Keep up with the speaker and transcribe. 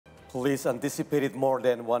Police anticipated more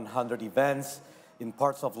than 100 events in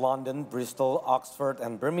parts of London, Bristol, Oxford,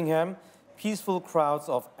 and Birmingham. Peaceful crowds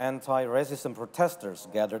of anti-racism protesters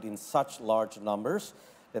gathered in such large numbers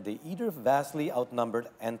that they either vastly outnumbered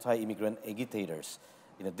anti-immigrant agitators.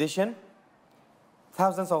 In addition,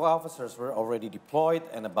 thousands of officers were already deployed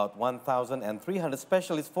and about 1,300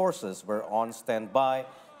 specialist forces were on standby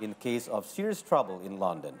in case of serious trouble in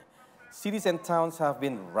London. Cities and towns have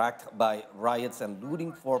been racked by riots and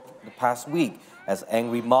looting for the past week as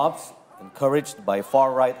angry mobs, encouraged by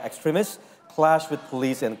far-right extremists, clash with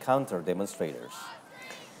police and counter demonstrators.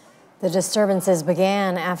 The disturbances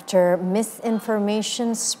began after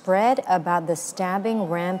misinformation spread about the stabbing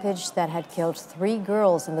rampage that had killed 3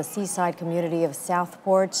 girls in the seaside community of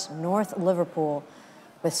Southport, North Liverpool,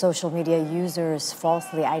 with social media users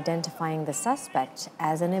falsely identifying the suspect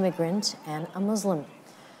as an immigrant and a Muslim.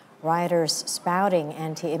 Rioters spouting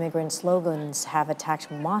anti-immigrant slogans have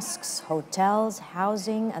attacked mosques, hotels,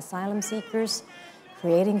 housing, asylum seekers,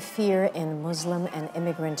 creating fear in Muslim and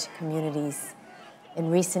immigrant communities.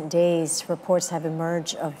 In recent days, reports have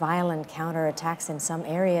emerged of violent counterattacks in some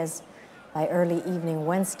areas. By early evening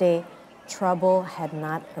Wednesday, trouble had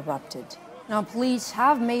not erupted. Now, police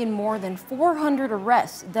have made more than 400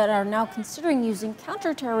 arrests that are now considering using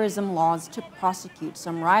counterterrorism laws to prosecute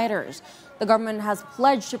some rioters. The government has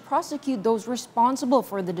pledged to prosecute those responsible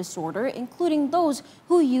for the disorder, including those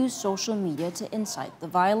who use social media to incite the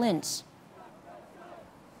violence.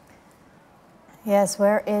 Yes,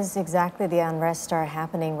 where is exactly the unrest are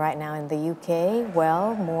happening right now in the UK?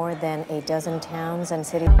 Well, more than a dozen towns and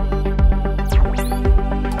cities.